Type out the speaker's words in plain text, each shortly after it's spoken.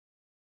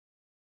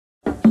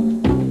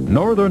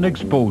Northern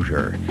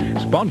Exposure.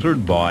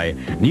 Sponsored by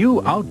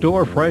new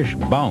Outdoor Fresh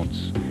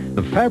Bounce,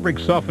 the fabric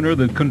softener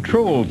that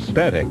controls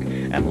static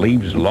and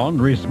leaves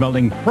laundry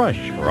smelling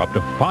fresh for up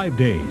to 5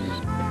 days.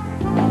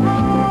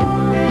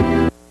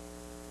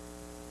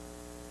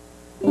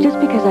 Just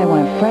because I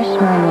want fresh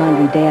smelling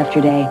laundry day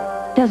after day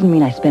doesn't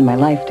mean I spend my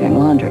life doing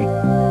laundry.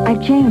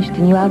 I've changed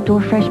to new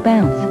Outdoor Fresh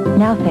Bounce.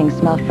 Now things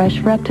smell fresh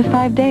for up to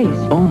 5 days.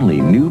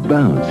 Only new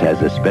Bounce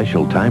has a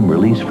special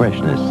time-release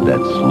freshness that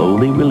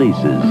slowly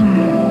releases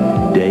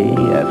day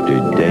after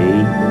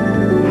day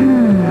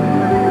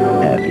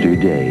after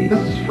day.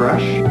 This is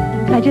fresh.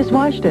 I just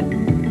washed it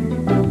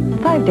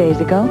 5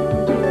 days ago.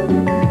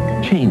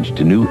 Change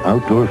to new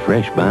Outdoor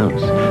Fresh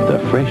Bounce. The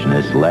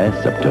freshness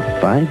lasts up to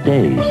 5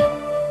 days.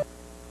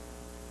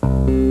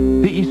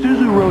 The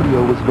Isuzu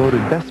Rodeo was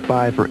voted Best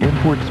Buy for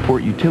import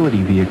sport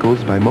utility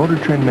vehicles by Motor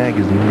Trend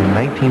magazine in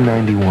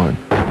 1991.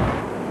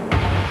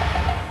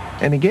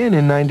 And again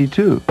in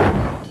 92.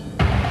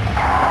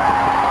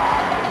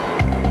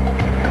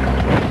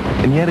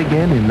 And yet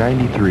again in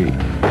 93.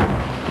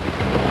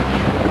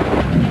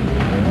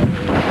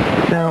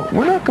 Now,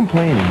 we're not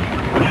complaining,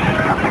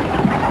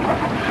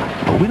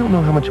 but we don't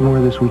know how much more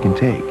of this we can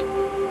take.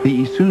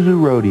 The Isuzu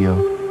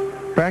Rodeo,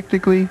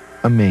 practically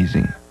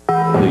amazing.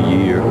 The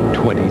year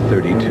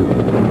 2032.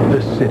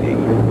 The city,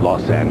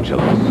 Los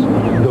Angeles.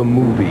 The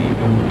movie,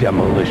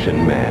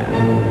 Demolition Man.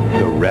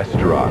 The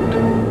restaurant.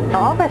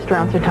 All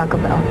restaurants are Taco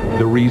Bell.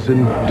 The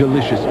reason,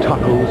 delicious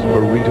tacos,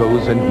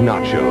 burritos, and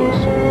nachos.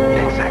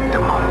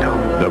 Exactamundo.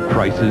 The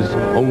prices,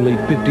 only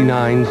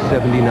 $59,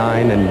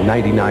 $79, and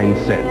 99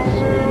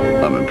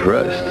 cents. I'm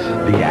impressed.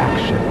 The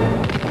action,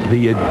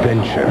 the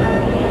adventure,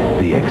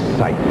 the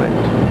excitement.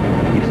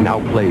 It's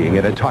now playing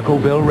at a Taco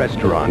Bell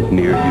restaurant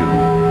near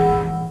you.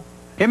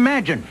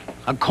 Imagine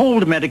a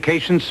cold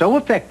medication so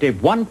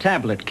effective one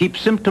tablet keeps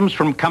symptoms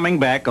from coming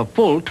back a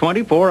full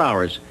 24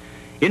 hours.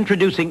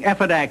 Introducing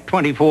Efidac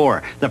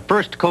 24, the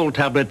first cold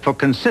tablet for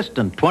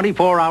consistent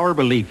 24-hour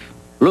relief.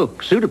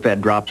 Look, Sudafed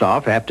drops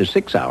off after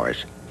 6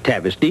 hours,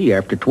 Tavist-D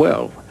after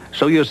 12,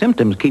 so your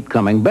symptoms keep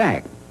coming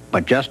back.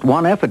 But just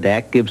one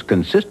Efidac gives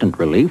consistent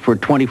relief for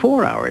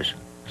 24 hours,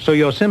 so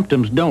your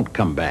symptoms don't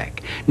come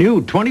back.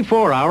 New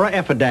 24-hour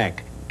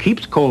Efidac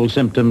keeps cold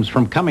symptoms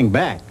from coming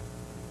back.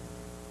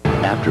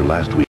 After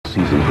last week's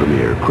season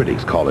premiere,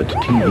 critics call it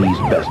TV's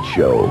best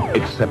show.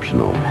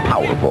 Exceptional,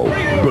 powerful,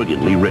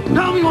 brilliantly written.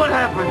 Tell me what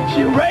happened.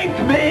 She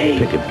raped me.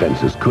 Picket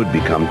Fences could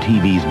become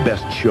TV's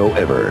best show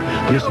ever.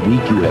 This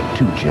week you have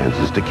 2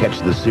 chances to catch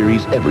the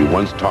series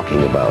everyone's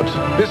talking about.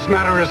 This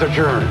matter is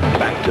adjourned.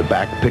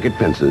 Back-to-back Picket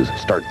Fences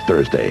start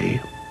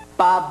Thursday.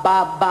 Bob,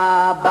 Bob,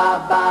 Bob,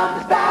 Bob,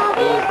 Bob is back,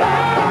 he's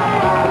back,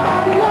 Bob,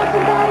 Bob, Bob. He loves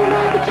somebody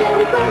like a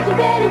cherry frozen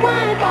berry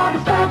wine. Bob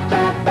is back,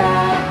 back,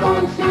 back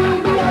on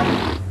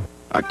CBS.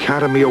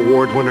 Academy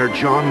Award winner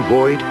John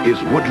Voight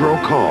is Woodrow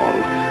Call.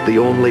 The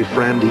only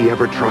friend he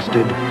ever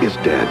trusted is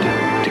dead.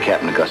 To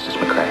Captain Augustus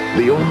McCrae.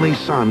 The only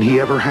son he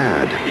ever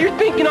had. You're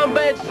thinking on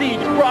bad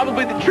seeds,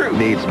 probably the truth.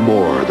 Needs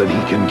more than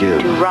he can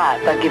give. You're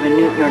right by giving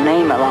Newt your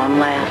name at long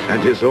last.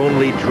 And his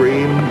only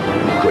dream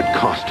could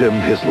cost him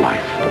his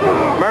life.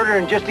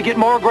 Murdering just to get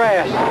more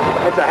grass.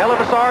 It's a hell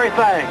of a sorry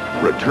thing.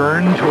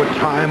 Return to a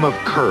time of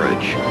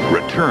courage.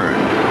 Return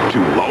to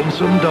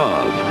Lonesome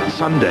Dove.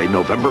 Sunday,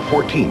 November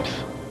 14th.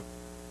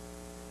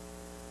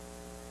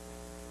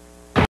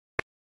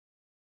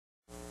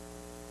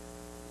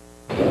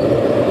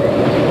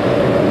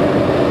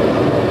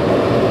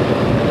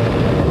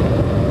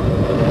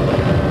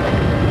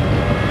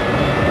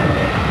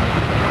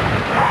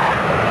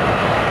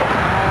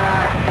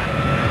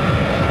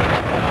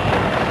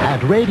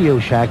 Radio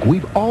Shack,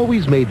 we've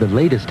always made the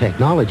latest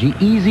technology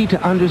easy to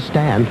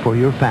understand for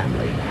your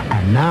family.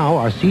 And now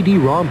our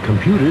CD-ROM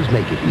computers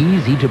make it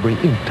easy to bring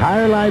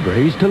entire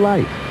libraries to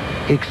life.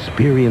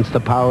 Experience the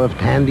power of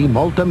Tandy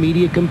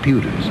multimedia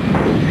computers.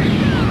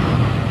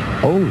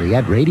 Only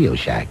at Radio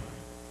Shack.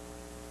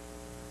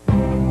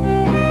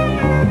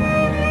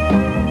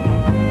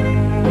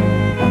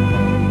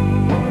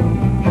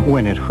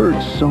 When it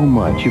hurts so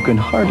much you can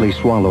hardly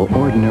swallow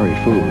ordinary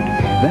food,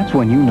 that's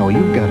when you know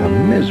you've got a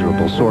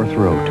miserable sore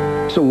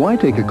throat. So why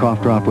take a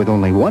cough drop with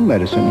only one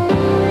medicine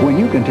when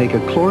you can take a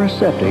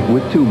Chloraseptic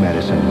with 2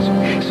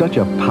 medicines? Such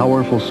a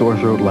powerful sore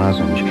throat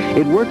lozenge.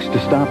 It works to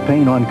stop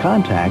pain on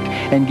contact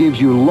and gives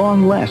you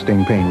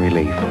long-lasting pain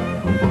relief.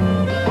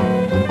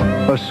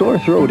 A sore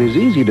throat is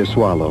easy to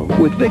swallow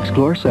with Vicks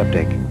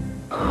Chloraseptic.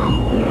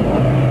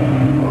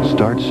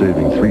 Start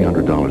saving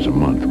 $300 a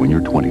month when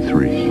you're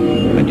 23,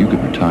 and you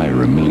could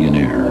retire a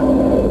millionaire.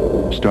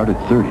 Start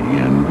at 30,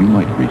 and you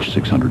might reach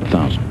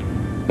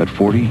 600,000. At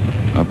 40,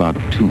 about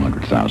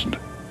 200,000.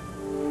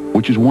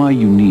 Which is why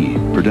you need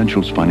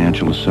Prudential's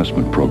Financial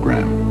Assessment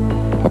Program.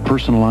 A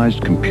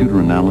personalized computer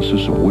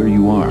analysis of where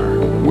you are,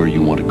 where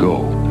you want to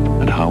go,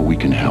 and how we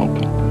can help.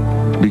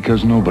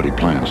 Because nobody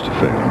plans to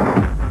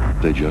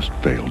fail. They just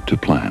fail to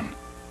plan.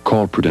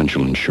 Call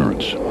Prudential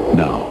Insurance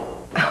now.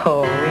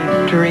 Oh,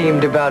 we've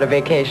dreamed about a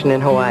vacation in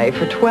Hawaii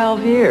for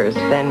 12 years.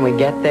 Then we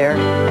get there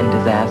and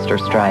disaster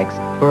strikes.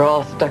 We're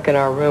all stuck in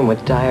our room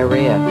with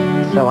diarrhea.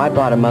 So I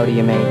bought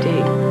Imodium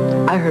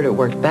AD. I heard it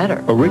worked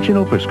better.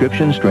 Original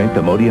prescription strength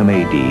Imodium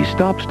AD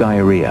stops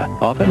diarrhea,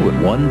 often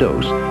with one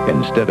dose,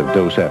 instead of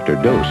dose after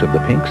dose of the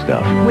pink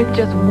stuff. With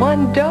just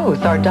one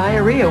dose, our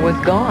diarrhea was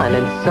gone,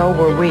 and so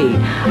were we,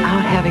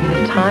 out having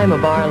the time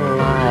of our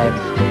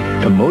lives.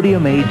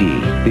 Imodium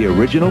AD, the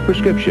original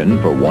prescription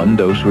for one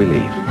dose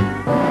relief.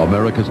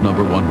 America's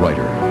 #1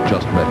 writer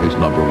just met his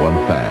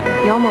 #1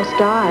 fan. He almost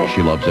died.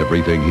 She loves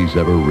everything he's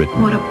ever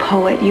written. What a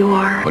poet you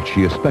are. But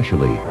she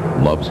especially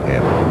loves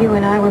him. You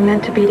and I were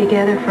meant to be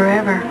together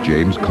forever.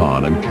 James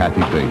Caan and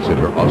Kathy Bates in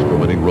her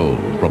Oscar-winning role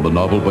from the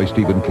novel by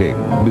Stephen King,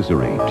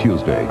 Misery,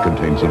 Tuesday,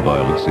 contains some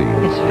violent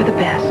scenes. It's for the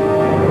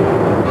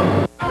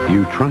best.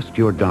 You trust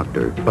your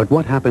doctor, but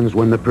what happens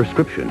when the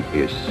prescription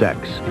is sex?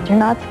 You're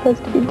not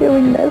supposed to be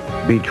doing this.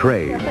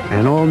 Betrayed,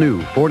 an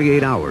all-new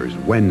 48 Hours,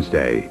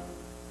 Wednesday.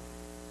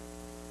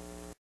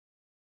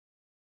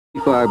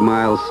 5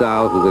 miles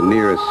south of the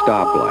nearest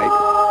stoplight.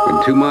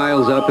 And 2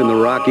 miles up in the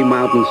Rocky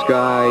Mountain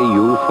sky,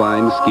 you'll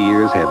find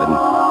skiers' heaven,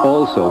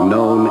 also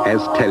known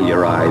as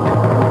Telluride.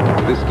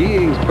 The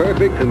skiing's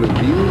perfect and the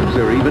views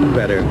are even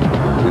better.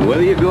 And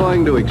whether you're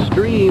going to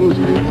extremes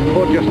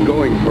or just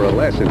going for a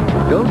lesson,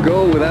 don't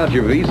go without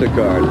your Visa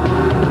card.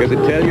 Because at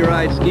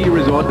Telluride Ski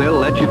Resort, they'll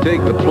let you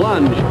take the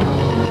plunge,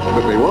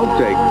 but they won't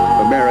take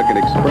American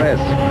Express.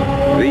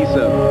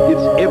 Visa,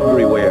 it's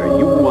everywhere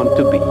you want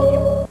to be.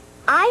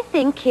 I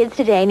think kids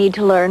today need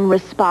to learn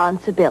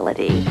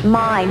responsibility.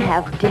 Mine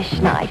have dish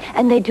night,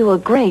 and they do a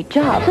great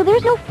job. So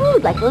there's no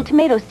food like little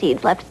tomato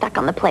seeds left stuck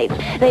on the plate.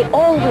 They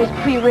always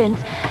pre-rinse,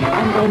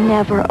 and they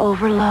never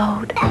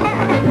overload.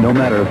 No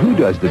matter who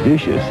does the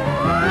dishes,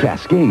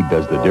 Cascade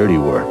does the dirty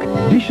work.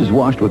 Dishes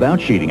washed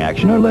without sheeting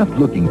action are left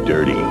looking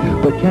dirty.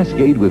 But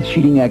Cascade with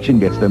sheeting action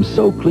gets them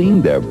so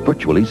clean, they're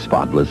virtually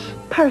spotless.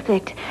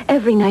 Perfect.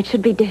 Every night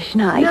should be dish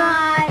night.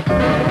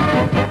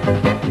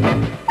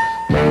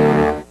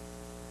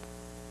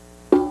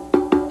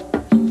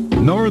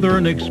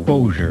 Northern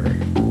Exposure,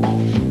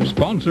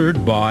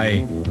 sponsored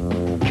by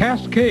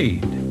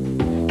Cascade.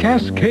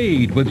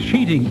 Cascade with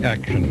sheeting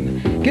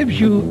action gives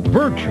you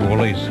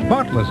virtually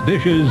spotless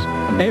dishes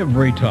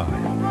every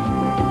time.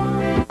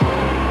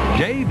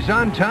 Jabe's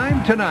on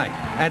time tonight,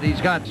 and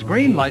he's got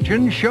screen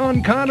legend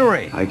Sean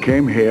Connery. I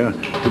came here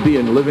to be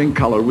in living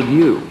color with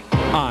you.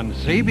 On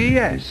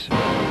CBS.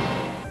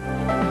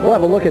 We'll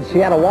have a look at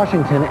Seattle,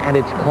 Washington, and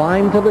its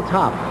climb to the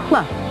top.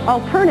 Plus,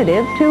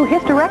 alternatives to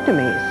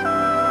hysterectomies.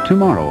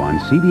 Tomorrow on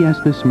CBS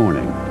This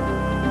Morning.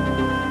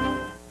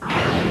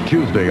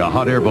 Tuesday, a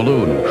hot air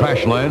balloon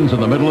crash lands in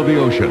the middle of the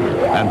ocean,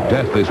 and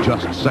death is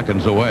just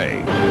seconds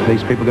away.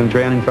 These people are going to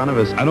drown in front of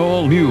us. An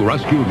all-new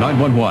Rescue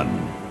 911.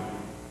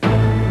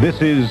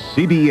 This is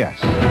CBS.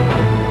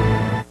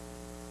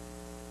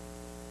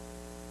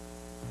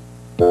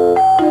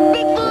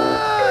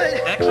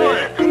 Bigfoot!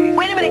 Excellent.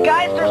 Wait a minute,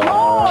 guys, there's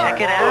more!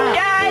 Check it out.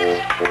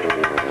 Guys!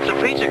 It's a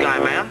pizza guy,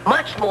 man.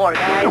 Much more,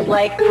 guys,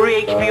 like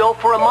free HBO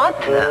for a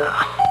month.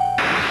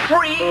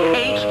 Free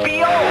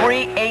HBO.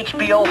 Free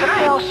HBO. Can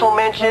I also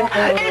mention,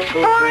 it's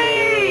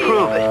free!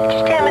 Prove it.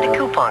 Just hand me the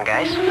coupon,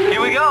 guys.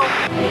 Here we go.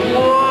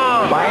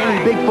 Whoa! Buy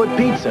any Bigfoot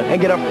pizza and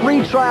get a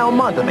free trial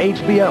month of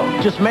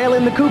HBO. Just mail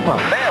in the coupon.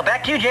 Well,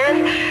 back to you,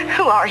 Jen.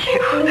 Who are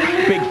you?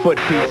 Bigfoot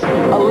pizza,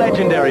 a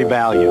legendary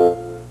value.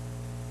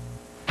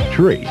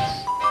 Treats.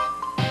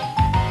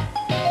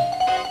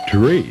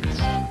 Treats.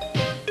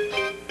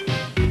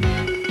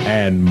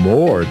 And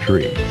more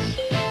treats.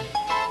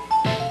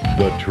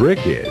 The trick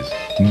is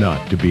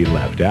not to be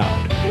left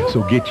out.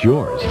 So get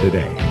yours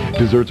today.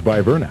 Desserts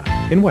by Verna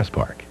in West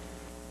Park.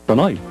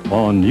 Tonight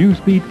on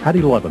NewsBeat at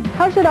 11.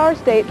 How should our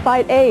state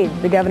fight AIDS?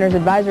 The Governor's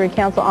Advisory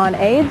Council on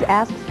AIDS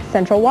asks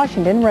Central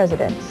Washington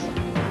residents.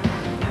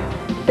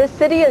 This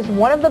city is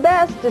one of the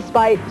best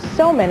despite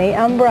so many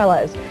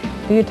umbrellas.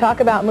 Do you talk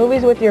about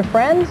movies with your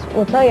friends?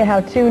 We'll tell you how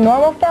 2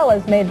 normal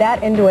fellas made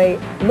that into a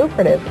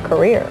lucrative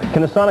career.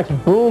 Can the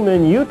Sonics boom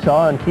in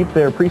Utah and keep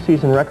their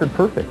preseason record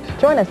perfect?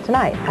 Join us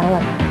tonight at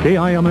 11.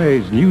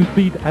 KIMA's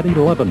NewsBeat at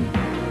 11.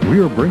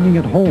 We're bringing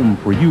it home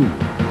for you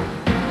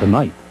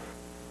tonight.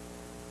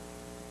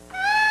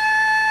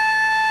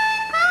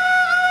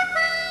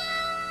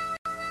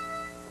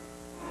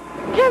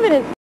 Kevin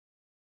is...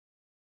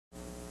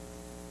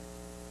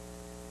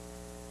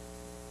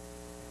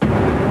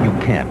 You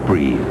can't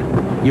breathe.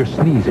 You're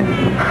sneezing.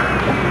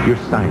 Your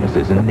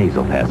sinuses and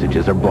nasal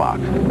passages are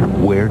blocked.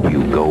 Where do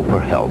you go for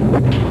help?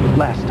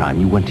 Last time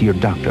you went to your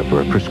doctor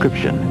for a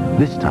prescription.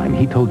 This time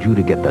he told you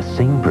to get the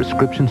same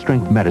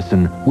prescription-strength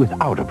medicine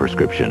without a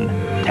prescription.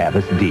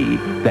 Tavist-D,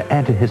 the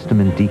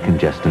antihistamine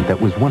decongestant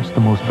that was once the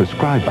most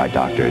prescribed by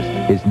doctors,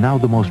 is now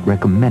the most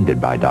recommended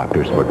by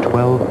doctors for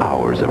 12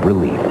 hours of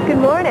relief. Good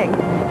morning.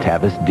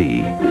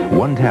 Tavist-D,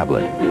 1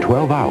 tablet,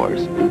 12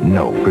 hours,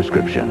 no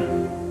prescription.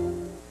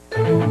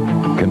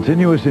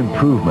 Continuous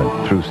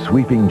improvement through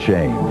sweeping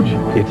change.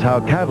 It's how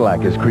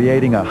Cadillac is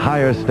creating a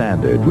higher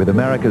standard with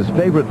America's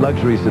favorite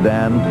luxury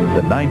sedan,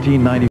 the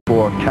 1994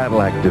 2004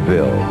 Cadillac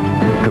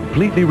Deville.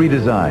 Completely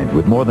redesigned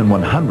with more than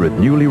 100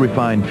 newly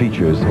refined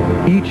features,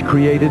 each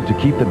created to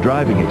keep the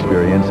driving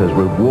experience as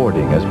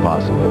rewarding as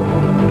possible.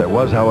 There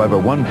was, however,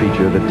 one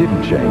feature that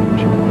didn't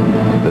change: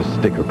 the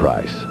sticker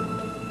price.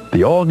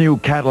 The all-new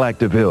Cadillac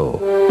Deville,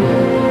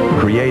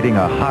 creating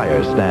a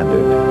higher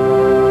standard.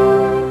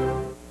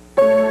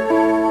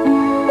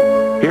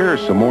 Here are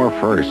some more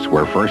firsts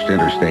where First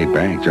Interstate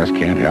Bank just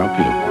can't help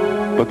you.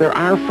 But there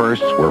are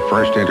firsts where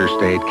First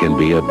Interstate can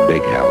be a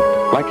big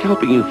help, like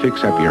helping you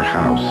fix up your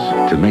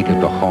house to make it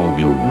the home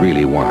you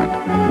really want.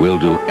 We'll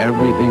do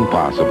everything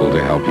possible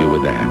to help you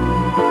with that.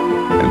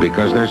 And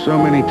because there's so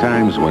many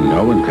times when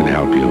no one can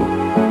help you,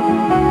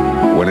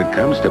 when it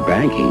comes to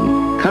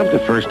banking, come to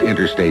First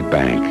Interstate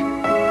Bank,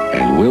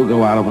 and we'll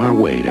go out of our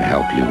way to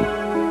help you,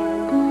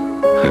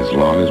 as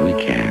long as we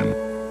can.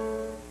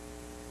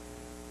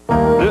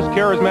 This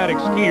charismatic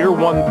skier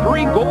won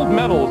 3 gold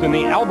medals in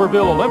the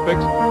Albertville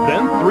Olympics,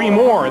 then 3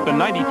 more at the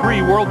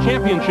 '93 World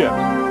Championships.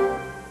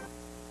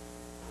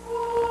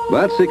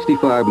 About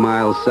 65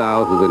 miles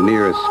south of the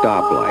nearest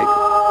stoplight,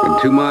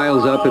 and 2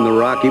 miles up in the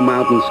Rocky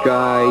Mountain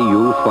sky,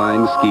 you'll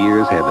find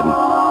skiers' heaven,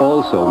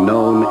 also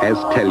known as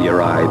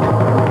Telluride.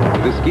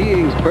 The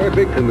skiing's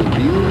perfect and the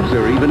views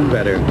are even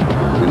better.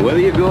 And whether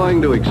you're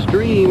going to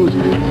extremes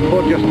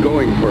or just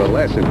going for a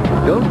lesson,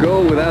 don't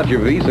go without your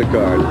Visa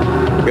card.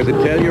 Because at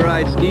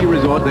Telluride Ski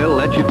Resort, they'll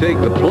let you take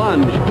the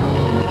plunge,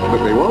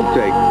 but they won't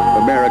take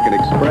American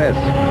Express.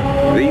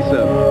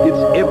 Visa,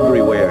 it's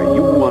everywhere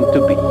you want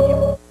to be.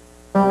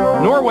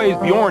 Norway's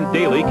Bjorn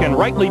Daly can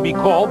rightly be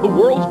called the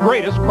world's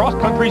greatest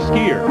cross-country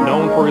skier.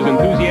 Known for his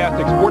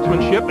enthusiastic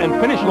sportsmanship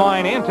and finish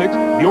line antics,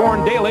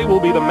 Bjorn Daly will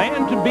be the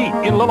man to beat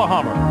in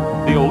Lillehammer.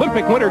 The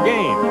Olympic Winter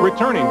Games,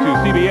 returning to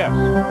CBS.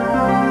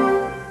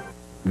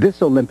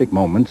 This Olympic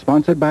moment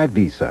sponsored by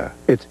Visa.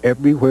 It's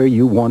everywhere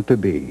you want to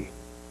be.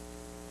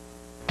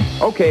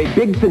 Okay,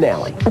 big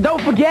finale.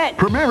 Don't forget!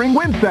 Premiering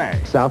Wednesday.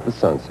 South of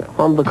Sunset.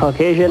 On the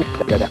Caucasian,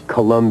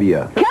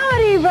 Columbia.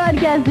 Comedy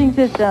Broadcasting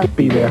System.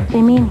 Be there.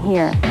 They mean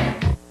here.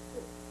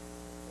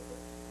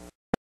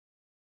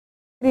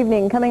 Good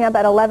evening. Coming up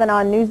at 11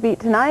 on NewsBeat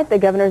tonight, the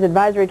Governor's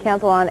Advisory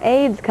Council on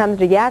AIDS comes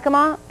to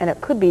Yakima, and it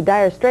could be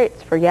dire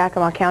straits for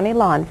Yakima County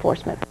law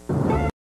enforcement.